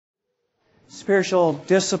Spiritual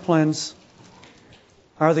disciplines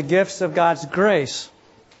are the gifts of God's grace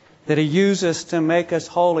that He uses to make us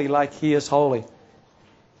holy like He is holy.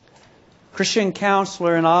 Christian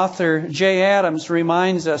counselor and author J. Adams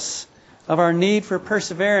reminds us of our need for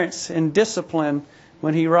perseverance and discipline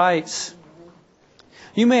when he writes,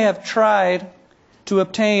 "You may have tried to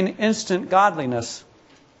obtain instant godliness.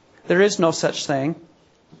 There is no such thing.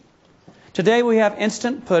 Today we have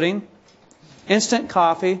instant pudding, instant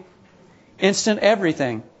coffee, instant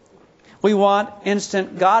everything. We want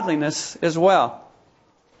instant godliness as well.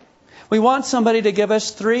 We want somebody to give us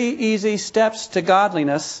 3 easy steps to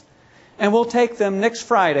godliness, and we'll take them next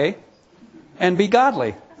Friday and be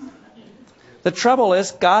godly. The trouble is,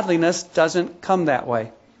 godliness doesn't come that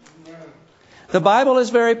way. The Bible is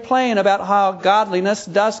very plain about how godliness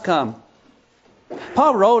does come.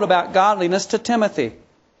 Paul wrote about godliness to Timothy.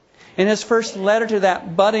 In his first letter to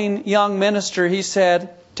that budding young minister, he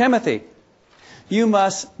said, "Timothy, you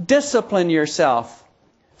must discipline yourself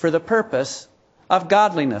for the purpose of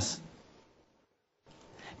godliness."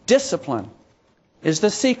 Discipline is the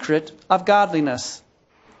secret of godliness.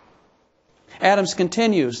 Adams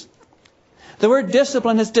continues, "The word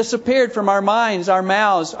discipline has disappeared from our minds, our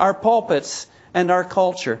mouths, our pulpits, and our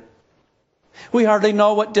culture. We hardly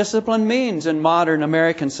know what discipline means in modern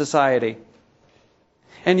American society.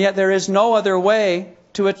 And yet there is no other way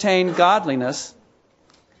to attain godliness.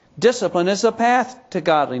 Discipline is the path to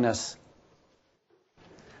godliness."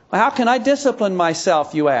 Well, how can I discipline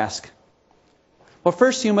myself, you ask? Well,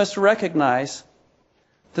 first you must recognize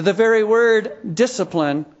that the very word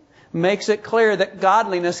discipline makes it clear that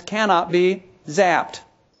godliness cannot be zapped.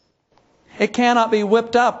 It cannot be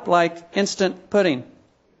whipped up like instant pudding.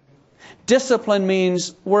 Discipline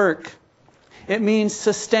means work. It means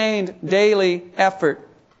sustained daily effort.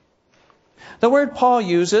 The word Paul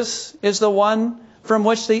uses is the one from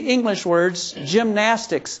which the English words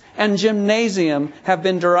gymnastics and gymnasium have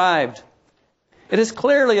been derived. It is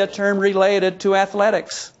clearly a term related to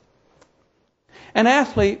athletics. An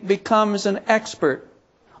athlete becomes an expert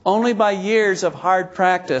only by years of hard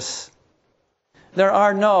practice. There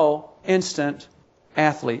are no instant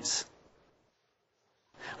athletes.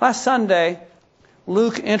 Last Sunday,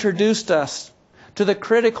 Luke introduced us to the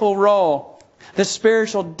critical role that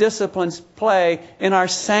spiritual disciplines play in our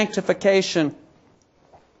sanctification.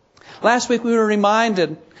 Last week we were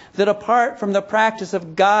reminded that apart from the practice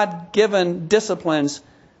of God-given disciplines,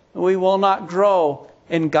 we will not grow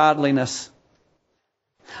in godliness.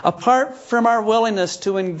 Apart from our willingness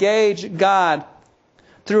to engage God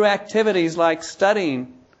through activities like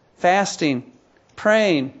studying, fasting,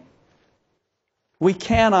 praying, we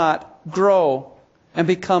cannot grow and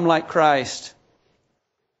become like Christ.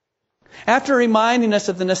 After reminding us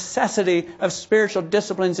of the necessity of spiritual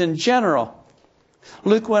disciplines in general,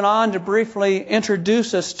 Luke went on to briefly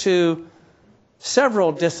introduce us to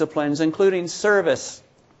several disciplines, including service,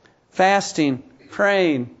 fasting,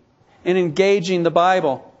 praying, and engaging the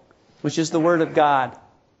Bible, which is the Word of God.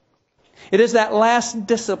 It is that last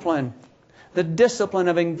discipline, the discipline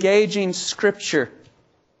of engaging Scripture,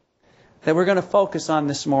 that we're going to focus on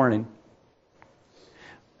this morning.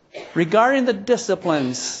 Regarding the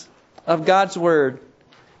disciplines of God's Word,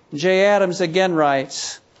 J. Adams again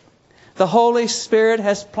writes, "The Holy Spirit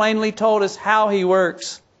has plainly told us how He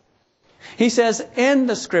works. He says in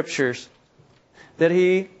the Scriptures that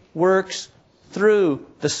He works through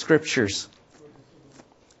the Scriptures."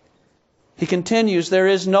 He continues, "There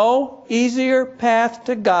is no easier path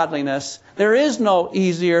to godliness. There is no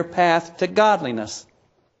easier path to godliness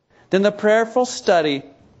than the prayerful study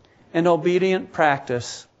and obedient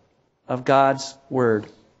practice of God's Word."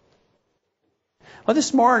 Well,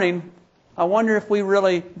 this morning, I wonder if we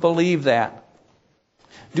really believe that.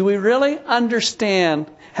 Do we really understand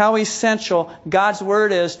how essential God's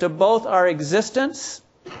Word is to both our existence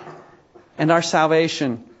and our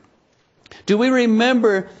salvation? Do we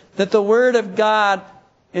remember that the Word of God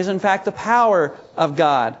is in fact the power of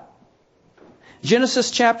God?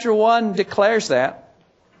 Genesis chapter 1 declares that.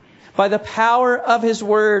 By the power of His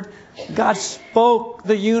Word, God spoke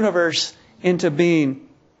the universe into being.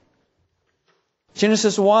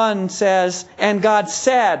 Genesis 1 says, "And God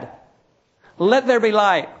said, 'Let there be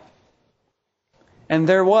light.' And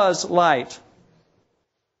there was light.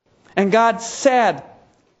 And God said,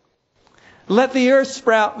 'Let the earth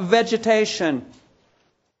sprout vegetation.'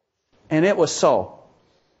 And it was so.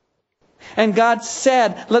 And God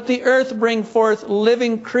said, 'Let the earth bring forth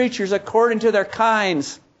living creatures according to their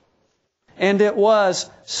kinds.' And it was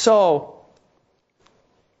so."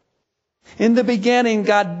 In the beginning,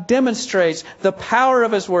 God demonstrates the power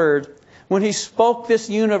of His Word when He spoke this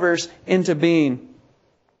universe into being.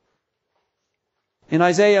 In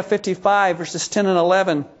Isaiah 55, verses 10 and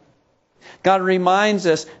 11, God reminds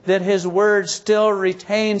us that His Word still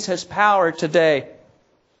retains His power today.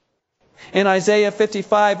 In Isaiah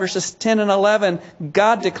 55, verses 10 and 11,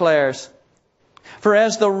 God declares, "For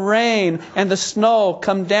as the rain and the snow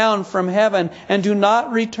come down from heaven and do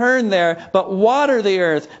not return there, but water the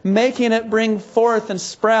earth, making it bring forth and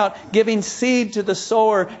sprout, giving seed to the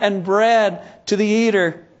sower and bread to the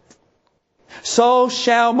eater, so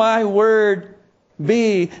shall my word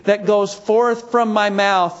be that goes forth from my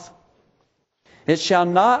mouth. It shall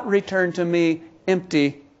not return to me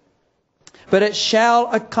empty, but it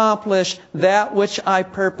shall accomplish that which I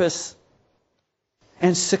purpose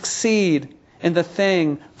and succeed in the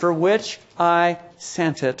thing for which I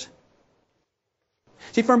sent it."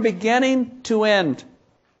 See, from beginning to end,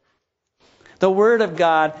 the Word of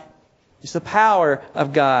God is the power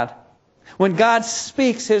of God. When God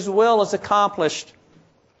speaks, His will is accomplished.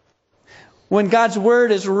 When God's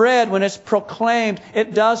Word is read, when it's proclaimed,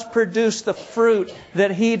 it does produce the fruit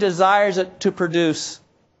that He desires it to produce.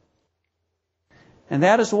 And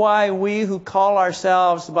that is why we who call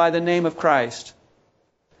ourselves by the name of Christ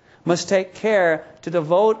must take care to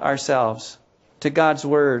devote ourselves to God's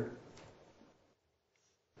Word.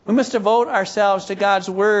 We must devote ourselves to God's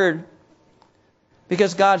Word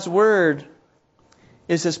because God's Word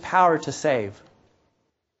is His power to save.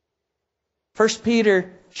 1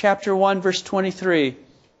 Peter chapter 1, verse 23.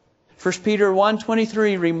 1 Peter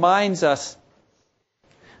 1:23 reminds us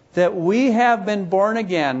that we have been born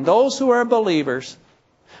again, those who are believers.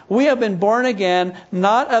 We have been born again,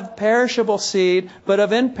 not of perishable seed, but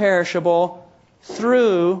of imperishable,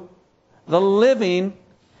 through the living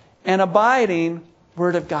and abiding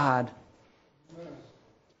Word of God.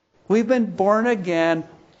 We've been born again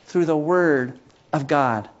through the Word of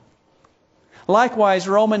God. Likewise,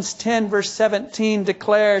 Romans 10, verse 17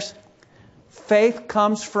 declares, faith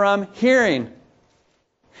comes from hearing,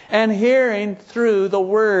 and hearing through the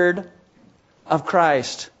Word of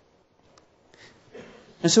Christ.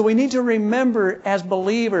 And so we need to remember as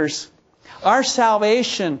believers, our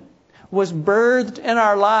salvation was birthed in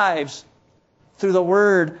our lives through the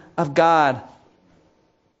Word of God.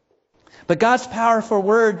 But God's powerful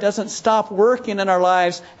Word doesn't stop working in our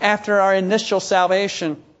lives after our initial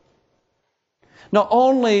salvation. Not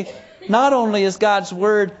only is God's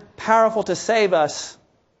Word powerful to save us,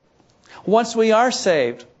 once we are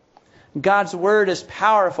saved, God's Word is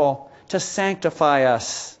powerful to sanctify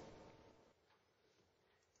us.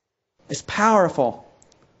 It's powerful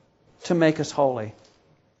to make us holy.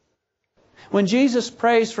 When Jesus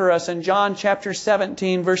prays for us in John chapter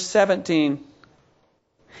 17, verse 17,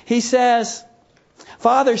 He says,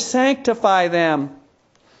 Father, sanctify them.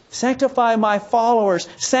 Sanctify my followers.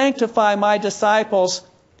 Sanctify my disciples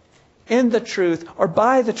in the truth or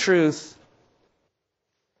by the truth.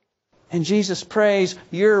 And Jesus prays,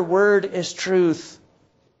 your word is truth.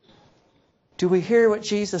 Do we hear what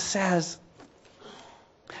Jesus says?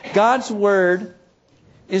 God's Word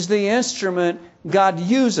is the instrument God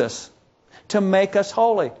uses to make us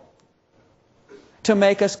holy, to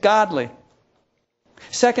make us godly.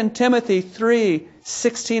 2 Timothy 3,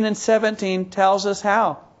 16 and 17 tells us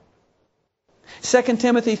how. 2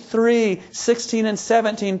 Timothy 3, 16 and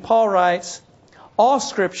 17, Paul writes, all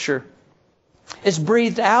Scripture is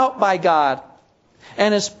breathed out by God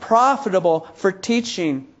and is profitable for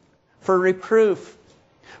teaching, for reproof,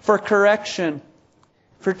 for correction,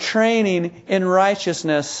 for training in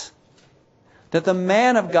righteousness, that the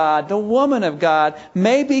man of God, the woman of God,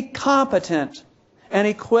 may be competent and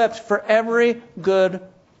equipped for every good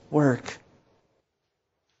work.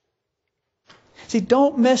 See,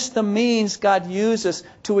 don't miss the means God uses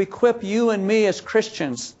to equip you and me as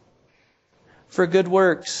Christians for good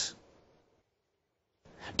works.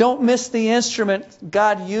 Don't miss the instrument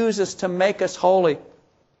God uses to make us holy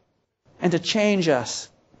and to change us.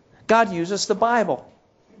 God uses the Bible.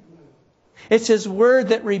 It's His Word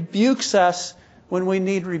that rebukes us when we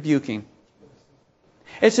need rebuking.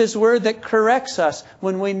 It's His Word that corrects us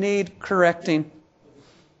when we need correcting.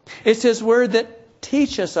 It's His Word that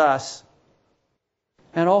teaches us,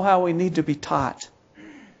 and oh, how we need to be taught.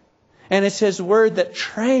 And it's His Word that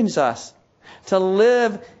trains us to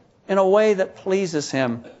live in a way that pleases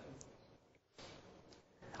Him.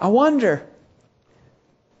 I wonder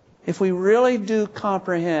if we really do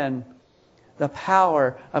comprehend the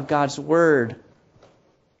power of God's Word.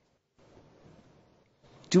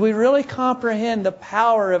 Do we really comprehend the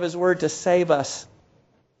power of His Word to save us?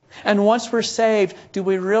 And once we're saved, do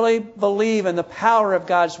we really believe in the power of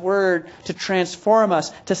God's Word to transform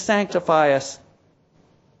us, to sanctify us?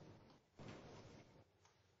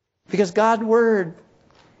 Because God's Word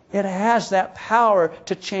It has that power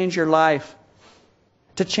to change your life,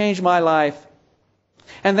 to change my life.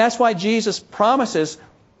 And that's why Jesus promises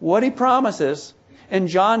what He promises in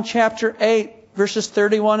John chapter 8, verses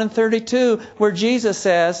 31 and 32, where Jesus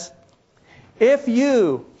says, if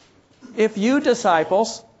you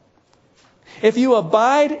disciples, if you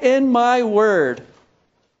abide in my word,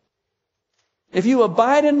 you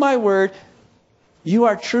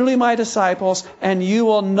are truly my disciples, and you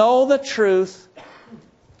will know the truth,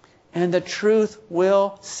 and the truth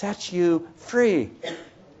will set you free.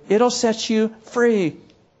 It'll set you free.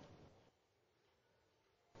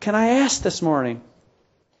 Can I ask this morning,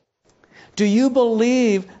 do you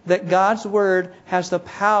believe that God's Word has the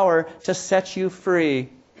power to set you free,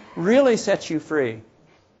 really set you free,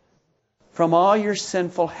 from all your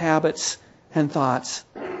sinful habits and thoughts?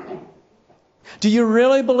 Do you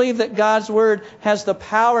really believe that God's Word has the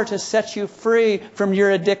power to set you free from your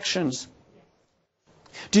addictions?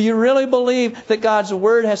 Do you really believe that God's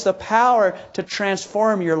Word has the power to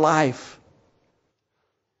transform your life?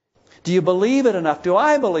 Do you believe it enough? Do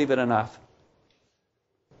I believe it enough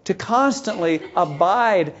to constantly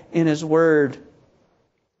abide in His Word?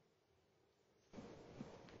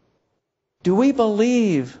 Do we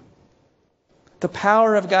believe the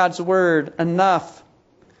power of God's Word enough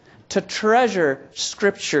to treasure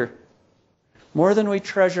Scripture more than we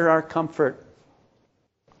treasure our comfort?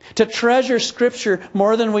 To treasure Scripture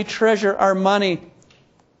more than we treasure our money?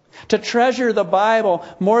 To treasure the Bible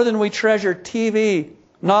more than we treasure TV,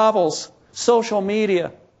 novels, social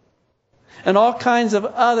media, and all kinds of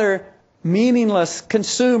other meaningless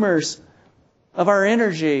consumers of our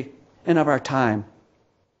energy and of our time?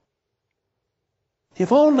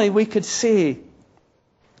 If only we could see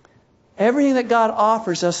everything that God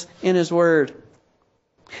offers us in His Word.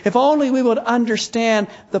 If only we would understand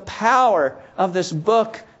the power of this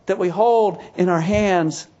book that we hold in our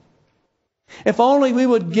hands. If only we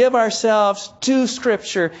would give ourselves to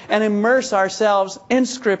Scripture and immerse ourselves in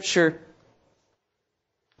Scripture.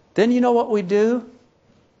 Then you know what we do?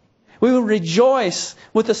 We will rejoice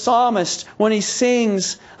with the psalmist when he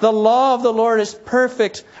sings, "The law of the Lord is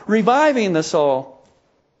perfect, reviving the soul.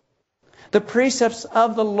 The precepts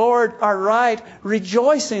of the Lord are right,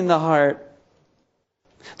 rejoicing the heart.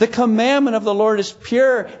 The commandment of the Lord is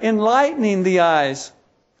pure, enlightening the eyes.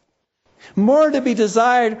 More to be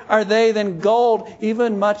desired are they than gold,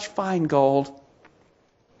 even much fine gold.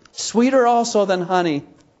 Sweeter also than honey,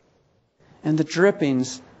 and the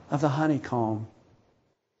drippings of the honeycomb."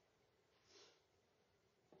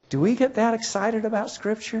 Do we get that excited about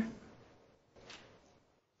Scripture?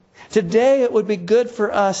 Today it would be good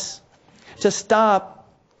for us to stop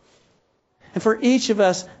and for each of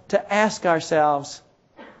us to ask ourselves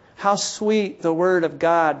how sweet the Word of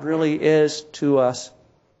God really is to us.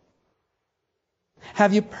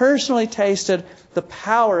 Have you personally tasted the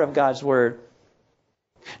power of God's Word?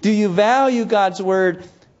 Do you value God's Word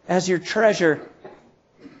as your treasure?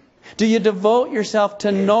 Do you devote yourself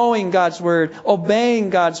to knowing God's Word, obeying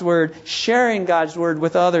God's Word, sharing God's Word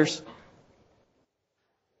with others?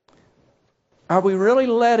 Are we really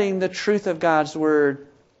letting the truth of God's Word,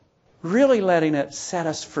 really letting it set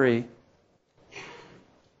us free?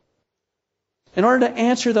 In order to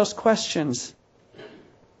answer those questions,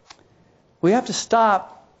 we have to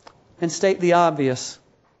stop and state the obvious.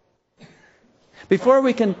 Before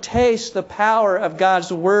we can taste the power of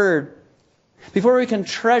God's Word, before we can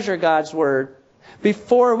treasure God's Word,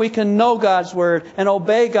 before we can know God's Word and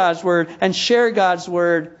obey God's Word and share God's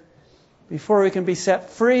Word, before we can be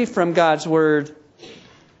set free from God's Word,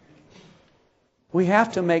 we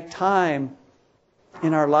have to make time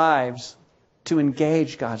in our lives to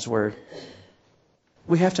engage God's Word.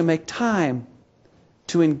 We have to make time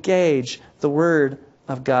to engage the Word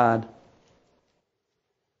of God.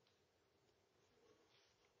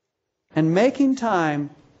 And making time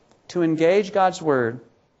to engage God's Word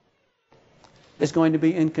is going to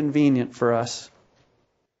be inconvenient for us.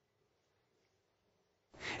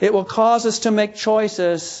 It will cause us to make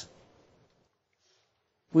choices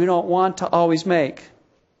we don't want to always make.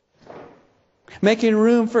 Making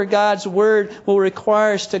room for God's Word will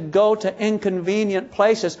require us to go to inconvenient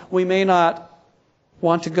places we may not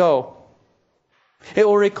want to go. It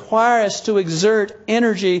will require us to exert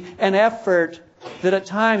energy and effort that at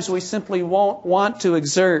times we simply won't want to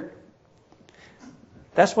exert.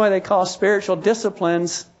 That's why they call spiritual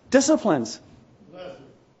disciplines disciplines.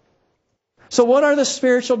 So what are the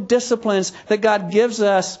spiritual disciplines that God gives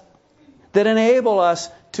us that enable us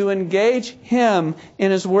to engage Him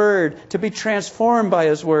in His Word, to be transformed by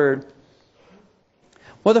His Word?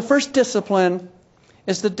 Well, the first discipline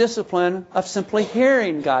is the discipline of simply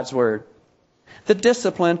hearing God's Word. the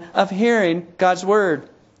discipline of hearing God's Word.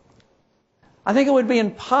 I think it would be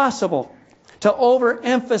impossible to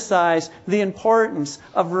overemphasize the importance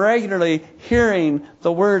of regularly hearing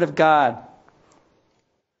the Word of God.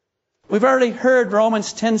 We've already heard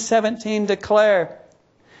Romans 10:17 declare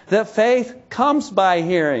that faith comes by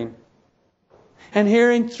hearing, and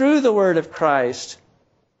hearing through the Word of Christ.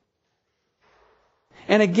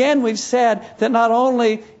 And again, we've said that not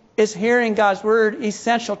only is hearing God's Word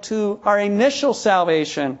essential to our initial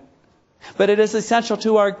salvation, but it is essential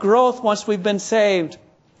to our growth once we've been saved.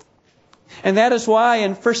 And that is why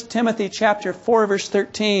in 1 Timothy chapter 4, verse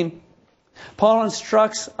 13, Paul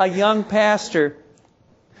instructs a young pastor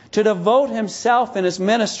to devote himself in his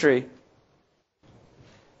ministry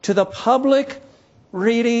to the public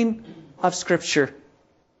reading of Scripture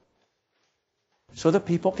so that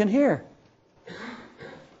people can hear.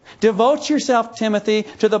 Devote yourself, Timothy,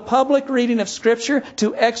 to the public reading of Scripture,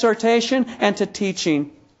 to exhortation, and to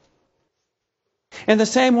teaching. In the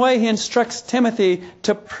same way, he instructs Timothy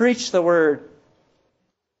to preach the Word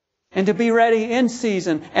and to be ready in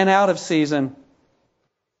season and out of season.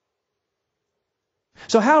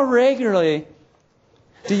 So how regularly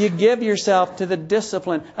do you give yourself to the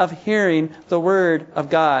discipline of hearing the Word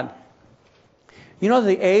of God? You know,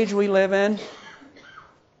 the age we live in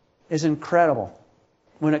is incredible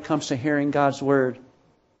when it comes to hearing God's Word.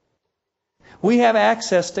 We have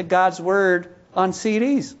access to God's Word on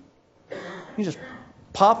CDs. You just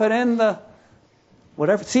pop it in the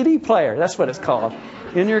whatever CD player, that's what it's called,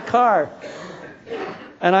 in your car.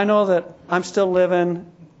 And I know that I'm still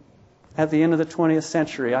living at the end of the 20th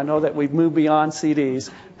century. I know that we've moved beyond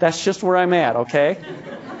CDs. That's just where I'm at, okay?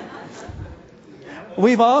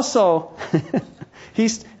 We've also,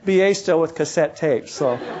 he's BA still with cassette tapes,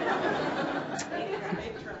 so.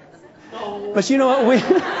 But you know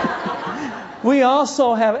what? We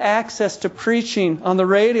also have access to preaching on the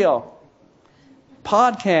radio,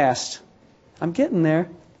 podcast. I'm getting there.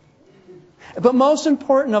 But most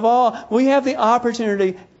important of all, we have the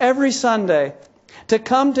opportunity every Sunday to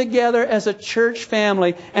come together as a church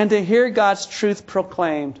family and to hear God's truth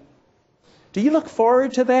proclaimed. Do you look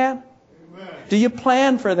forward to that? Amen. Do you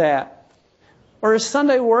plan for that? Or is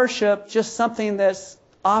Sunday worship just something that's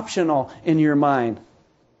optional in your mind?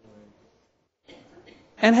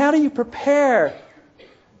 And how do you prepare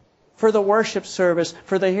for the worship service,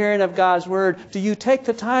 for the hearing of God's Word? Do you take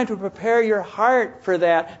the time to prepare your heart for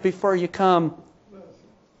that before you come?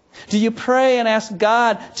 Do you pray and ask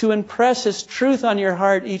God to impress His truth on your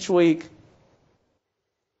heart each week?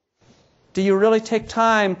 Do you really take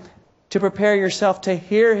time to prepare yourself to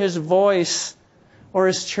hear His voice? Or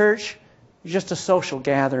is church just a social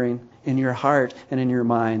gathering in your heart and in your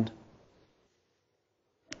mind?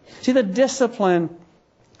 See, the discipline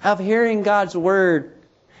of hearing God's Word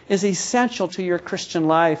is essential to your Christian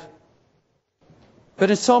life. But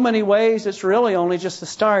in so many ways, it's really only just the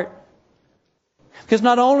start. Because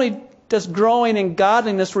not only does growing in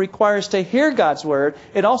godliness require us to hear God's Word,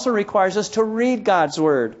 it also requires us to read God's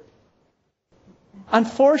Word.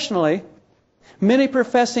 Unfortunately, many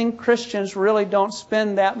professing Christians really don't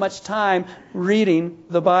spend that much time reading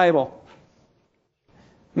the Bible.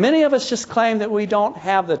 Many of us just claim that we don't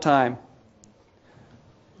have the time.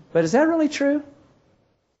 But is that really true?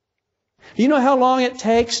 Do you know how long it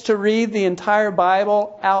takes to read the entire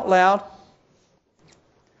Bible out loud?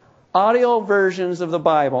 Audio versions of the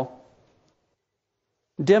Bible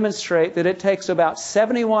demonstrate that it takes about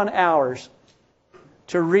 71 hours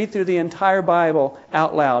to read through the entire Bible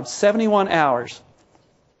out loud. 71 hours.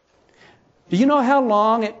 Do you know how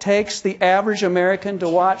long it takes the average American to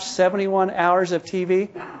watch 71 hours of TV?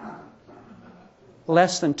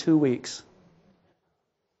 Less than 2 weeks.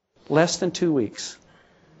 Less than 2 weeks.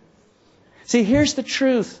 See, here's the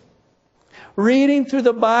truth. Reading through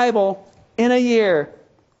the Bible in a year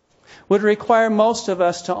would require most of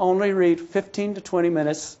us to only read 15 to 20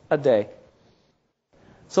 minutes a day.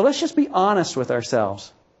 So let's just be honest with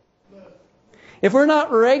ourselves. If we're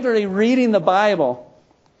not regularly reading the Bible,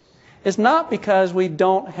 it's not because we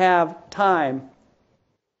don't have time.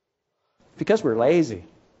 It's because we're lazy.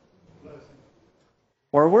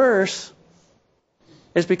 Or worse,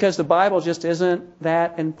 it's because the Bible just isn't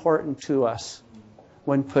that important to us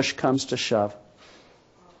when push comes to shove.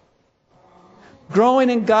 Growing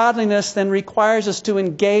in godliness then requires us to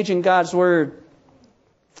engage in God's Word.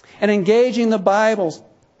 And engaging the Bible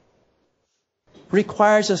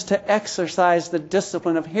requires us to exercise the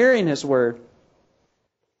discipline of hearing His Word.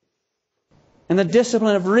 And the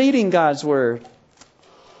discipline of reading God's Word.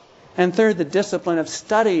 And third, the discipline of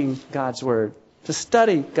studying God's Word. To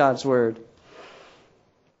study God's Word.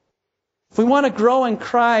 If we want to grow in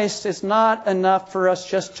Christ, it's not enough for us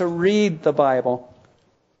just to read the Bible.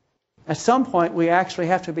 At some point, we actually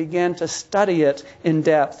have to begin to study it in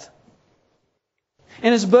depth.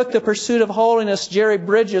 In his book, The Pursuit of Holiness, Jerry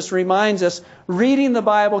Bridges reminds us, reading the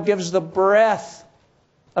Bible gives the breadth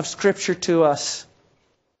of Scripture to us.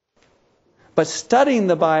 But studying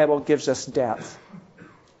the Bible gives us depth.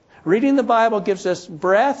 Reading the Bible gives us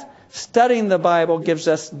breadth. Studying the Bible gives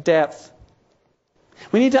us depth.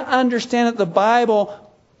 We need to understand that the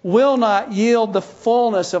Bible will not yield the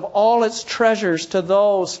fullness of all its treasures to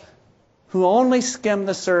those who only skim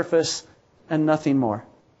the surface and nothing more.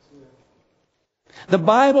 The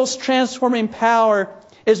Bible's transforming power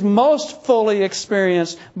is most fully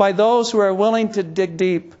experienced by those who are willing to dig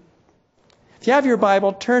deep. If you have your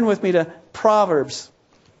Bible, turn with me to Proverbs.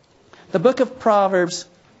 The book of Proverbs,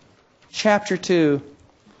 chapter 2,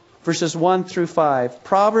 verses 1 through 5.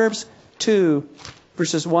 Proverbs 2,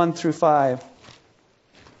 verses 1 through 5.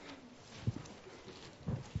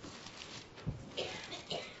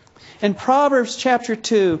 In Proverbs chapter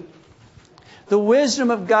 2, the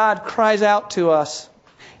wisdom of God cries out to us.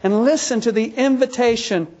 And listen to the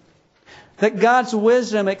invitation that God's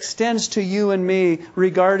wisdom extends to you and me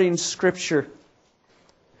regarding Scripture.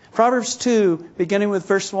 Proverbs 2, beginning with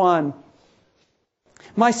verse 1.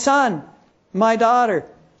 My son, my daughter,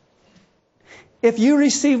 if you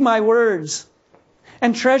receive my words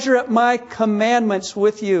and treasure up my commandments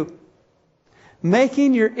with you,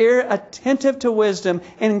 making your ear attentive to wisdom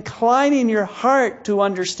and inclining your heart to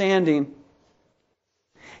understanding.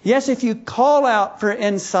 Yes, if you call out for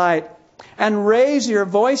insight and raise your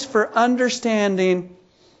voice for understanding,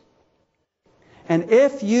 and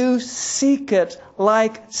if you seek it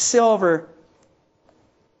like silver,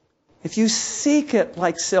 if you seek it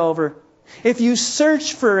like silver, if you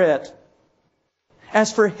search for it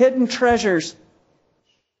as for hidden treasures,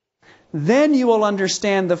 then you will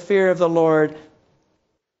understand the fear of the Lord,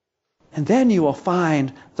 and then you will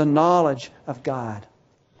find the knowledge of God.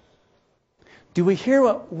 Do we hear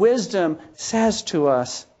what wisdom says to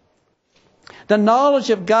us? The knowledge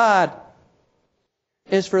of God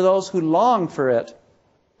is for those who long for it.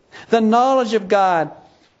 The knowledge of God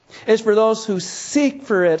is for those who seek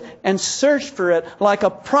for it and search for it like a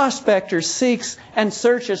prospector seeks and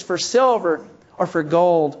searches for silver or for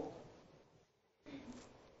gold.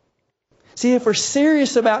 See, if we're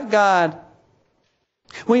serious about God,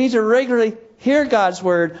 we need to regularly hear God's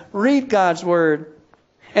Word, read God's Word.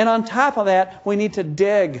 And on top of that, we need to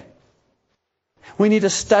dig. We need to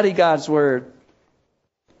study God's Word.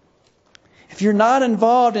 If you're not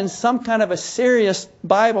involved in some kind of a serious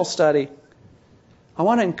Bible study, I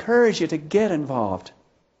want to encourage you to get involved.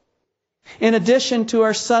 In addition to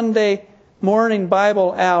our Sunday morning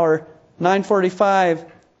Bible hour, 9:45,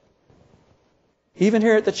 even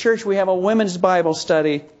here at the church we have a women's Bible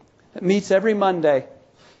study that meets every Monday.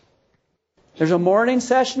 There's a morning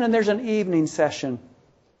session and there's an evening session.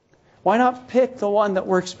 Why not pick the one that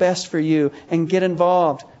works best for you and get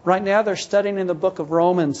involved? Right now they're studying in the book of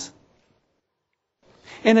Romans.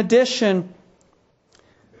 In addition,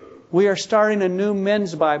 we are starting a new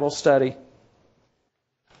men's Bible study.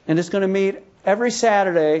 And it's going to meet every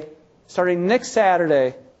Saturday, starting next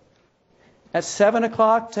Saturday, at 7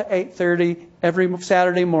 o'clock to 8:30 every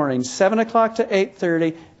Saturday morning. 7 o'clock to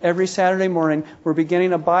 8:30 every Saturday morning. We're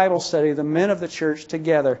beginning a Bible study, the men of the church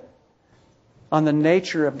together, on the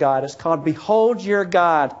nature of God. It's called Behold Your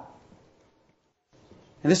God.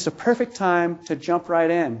 And this is a perfect time to jump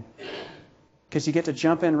right in, because you get to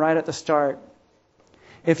jump in right at the start.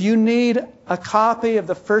 If you need a copy of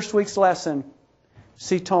the first week's lesson,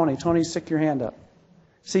 see Tony. Tony, stick your hand up.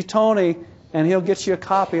 See Tony, and he'll get you a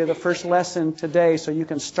copy of the first lesson today so you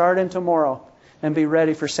can start in tomorrow and be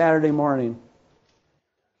ready for Saturday morning.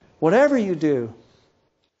 Whatever you do,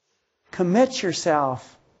 commit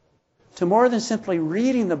yourself to more than simply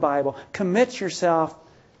reading the Bible. Commit yourself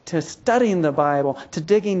to studying the Bible, to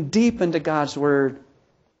digging deep into God's Word.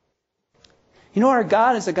 You know, our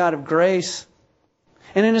God is a God of grace.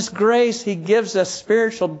 And in His grace, He gives us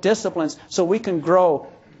spiritual disciplines so we can grow.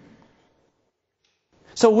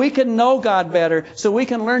 So we can know God better. So we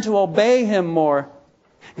can learn to obey Him more.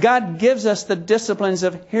 God gives us the disciplines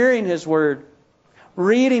of hearing His Word,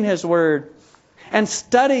 reading His Word, and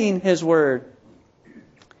studying His Word.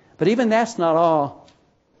 But even that's not all.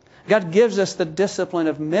 God gives us the discipline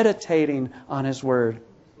of meditating on His Word.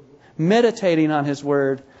 Meditating on His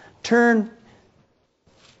Word. Turn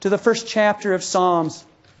to the first chapter of Psalms.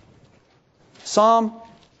 Psalm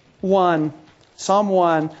 1. Psalm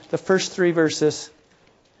 1, the first 3 verses.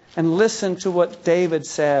 And listen to what David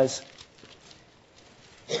says.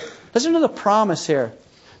 Listen to the promise here.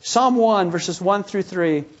 Psalm 1, verses 1 through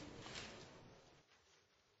 3.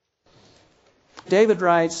 David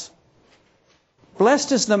writes,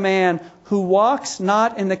 "Blessed is the man who walks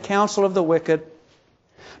not in the counsel of the wicked,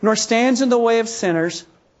 nor stands in the way of sinners,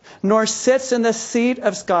 nor sits in the seat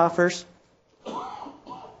of scoffers.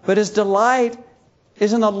 But his delight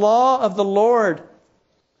is in the law of the Lord,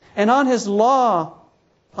 and on His law,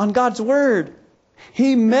 on God's Word,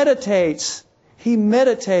 he meditates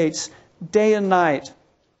day and night.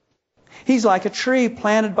 He's like a tree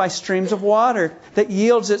planted by streams of water that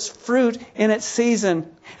yields its fruit in its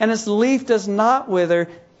season, and its leaf does not wither.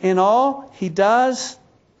 In all he does,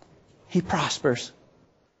 he prospers."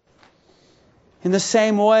 In the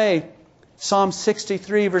same way, Psalm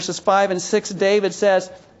 63, verses 5 and 6, David says,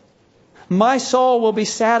 "My soul will be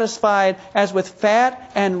satisfied as with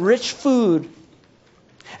fat and rich food,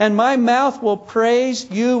 and my mouth will praise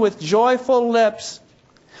you with joyful lips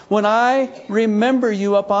when I remember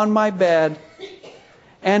you upon my bed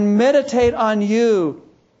and meditate on you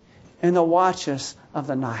in the watches of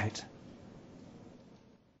the night."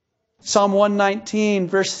 Psalm 119,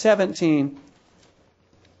 verse 17.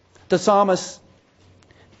 The psalmist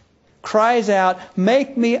cries out,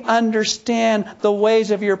 "Make me understand the ways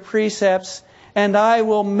of your precepts, and I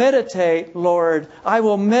will meditate, Lord, I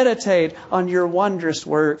will meditate on your wondrous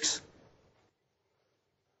works."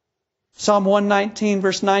 Psalm 119,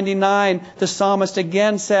 verse 99, the psalmist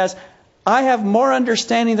again says, "I have more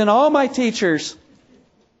understanding than all my teachers."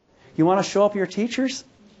 You want to show up your teachers?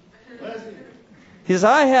 He says,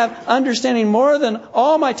 "I have understanding more than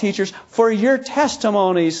all my teachers, for your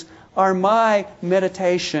testimonies are my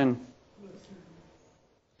meditation."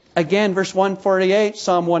 Again, verse 148,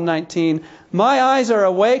 Psalm 119, "My eyes are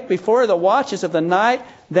awake before the watches of the night,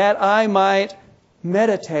 that I might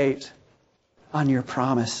meditate on your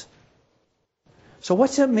promise." So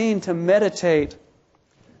what's it mean to meditate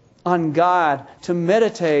on God, to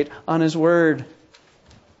meditate on His Word?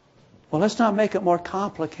 Well, let's not make it more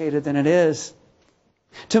complicated than it is.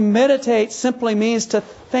 To meditate simply means to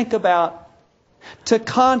think about, to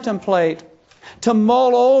contemplate, to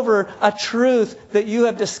mull over a truth that you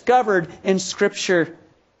have discovered in Scripture.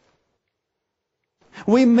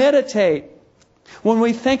 We meditate when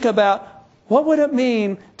we think about, what would it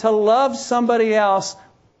mean to love somebody else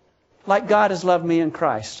like God has loved me in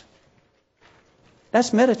Christ?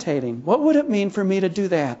 That's meditating. What would it mean for me to do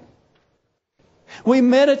that? We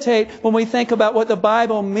meditate when we think about what the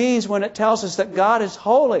Bible means when it tells us that God is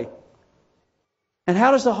holy. And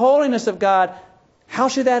how does the holiness of God, how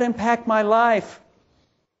should that impact my life?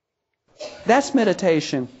 That's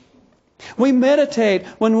meditation. We meditate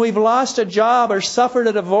when we've lost a job or suffered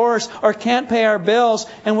a divorce or can't pay our bills,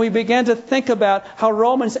 and we begin to think about how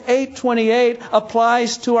Romans 8:28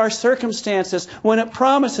 applies to our circumstances when it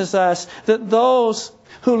promises us that those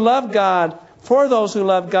who love God, for those who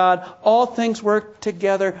love God, all things work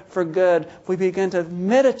together for good. We begin to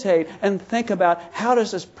meditate and think about, how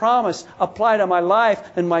does this promise apply to my life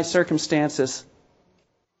and my circumstances?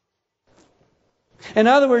 In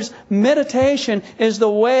other words, meditation is the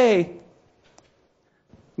way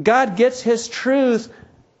God gets His truth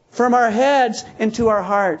from our heads into our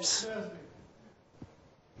hearts.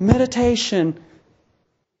 Meditation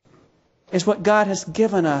is what God has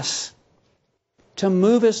given us to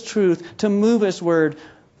move His truth, to move His Word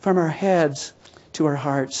from our heads to our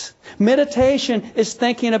hearts. Meditation is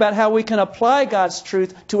thinking about how we can apply God's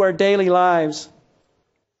truth to our daily lives.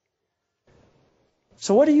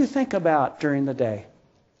 So what do you think about during the day?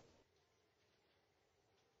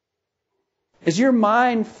 Is your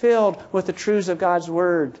mind filled with the truths of God's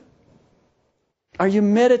Word? Are you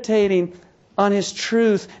meditating on His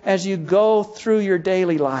truth as you go through your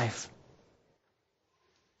daily life?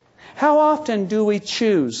 How often do we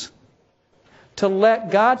choose to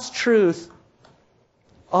let God's truth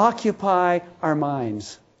occupy our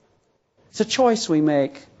minds? It's a choice we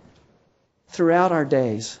make throughout our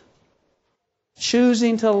days.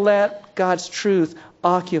 Choosing to let God's truth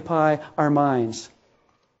occupy our minds.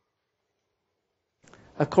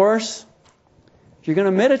 Of course, if you're going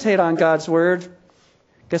to meditate on God's Word,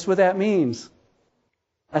 guess what that means?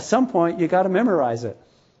 At some point, you've got to memorize it.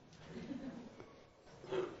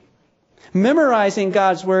 Memorizing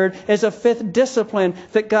God's Word is a fifth discipline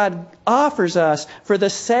that God offers us for the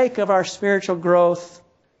sake of our spiritual growth.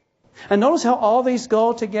 And notice how all these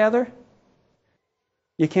go together.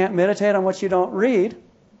 You can't meditate on what you don't read.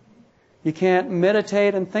 You can't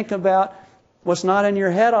meditate and think about what's not in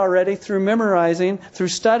your head already through memorizing, through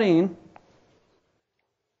studying.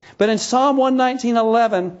 But in Psalm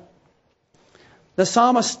 119:11, The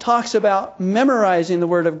psalmist talks about memorizing the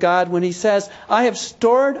Word of God when he says, I have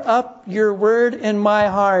stored up your Word in my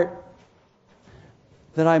heart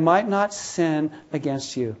that I might not sin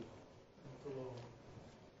against you.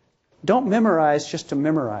 Don't memorize just to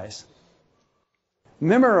memorize.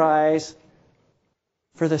 Memorize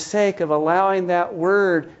for the sake of allowing that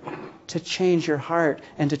Word to change your heart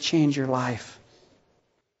and to change your life.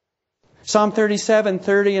 Psalm 37,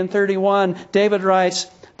 30 and 31, David writes,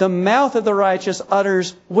 the mouth of the righteous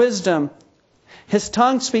utters wisdom. His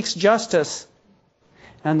tongue speaks justice.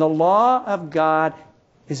 And the law of God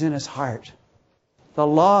is in his heart. The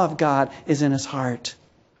law of God is in his heart.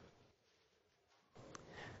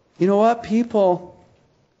 You know what? People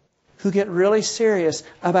who get really serious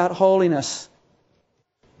about holiness,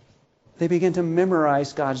 they begin to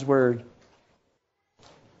memorize God's Word.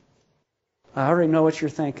 I already know what you're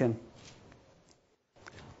thinking.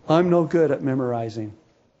 I'm no good at memorizing.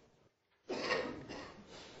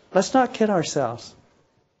 Let's not kid ourselves.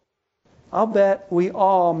 I'll bet we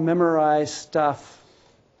all memorize stuff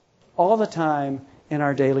all the time in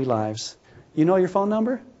our daily lives. You know your phone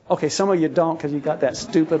number? Okay, some of you don't because you got that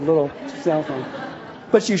stupid little cell phone.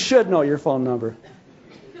 But you should know your phone number.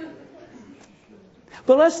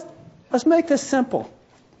 But let's make this simple.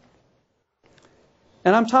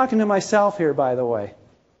 And I'm talking to myself here, by the way.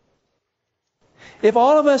 If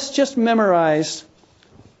all of us just memorized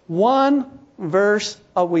one verse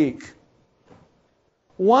a week.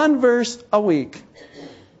 One verse a week.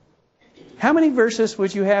 How many verses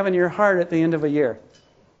would you have in your heart at the end of a year?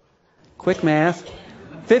 Quick math.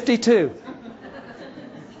 52.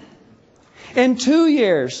 In 2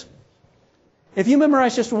 years, if you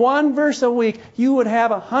memorize just one verse a week, you would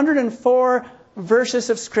have 104 verses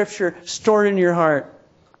of Scripture stored in your heart.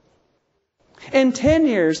 In 10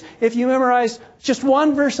 years, if you memorize just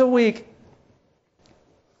one verse a week,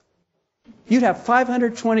 you'd have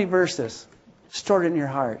 520 verses stored in your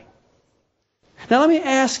heart. Now let me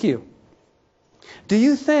ask you, do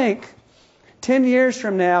you think 10 years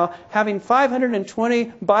from now, having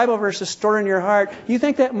 520 Bible verses stored in your heart, you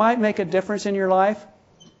think that might make a difference in your life?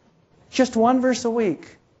 Just one verse a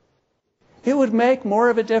week. It would make more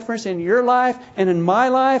of a difference in your life and in my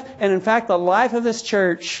life and in fact the life of this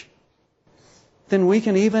church than we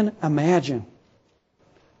can even imagine.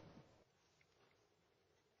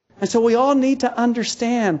 And so we all need to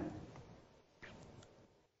understand,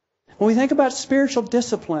 when we think about spiritual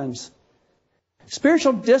disciplines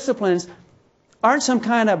aren't some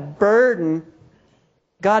kind of burden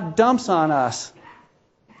God dumps on us.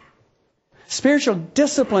 Spiritual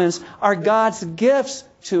disciplines are God's gifts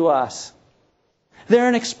to us. They're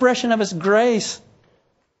an expression of His grace.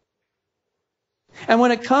 And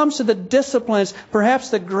when it comes to the disciplines, perhaps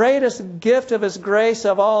the greatest gift of His grace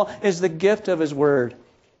of all is the gift of His Word.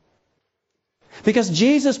 Because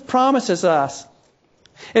Jesus promises us,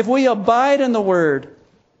 if we abide in the Word,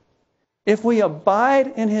 if we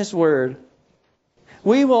abide in His Word,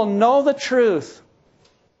 we will know the truth,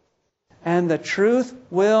 and the truth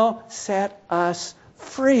will set us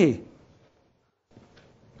free.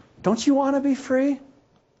 Don't you want to be free?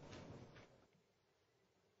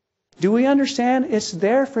 Do we understand? It's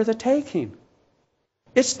there for the taking.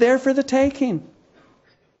 It's there for the taking.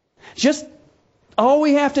 Just all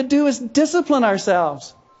we have to do is discipline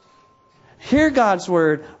ourselves. Hear God's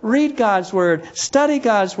Word, read God's Word, study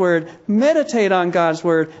God's Word, meditate on God's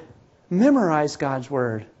Word, memorize God's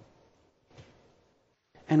Word.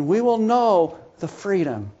 And we will know the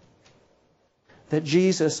freedom that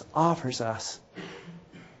Jesus offers us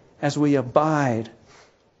as we abide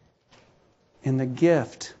in the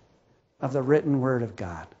gift of the written Word of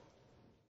God.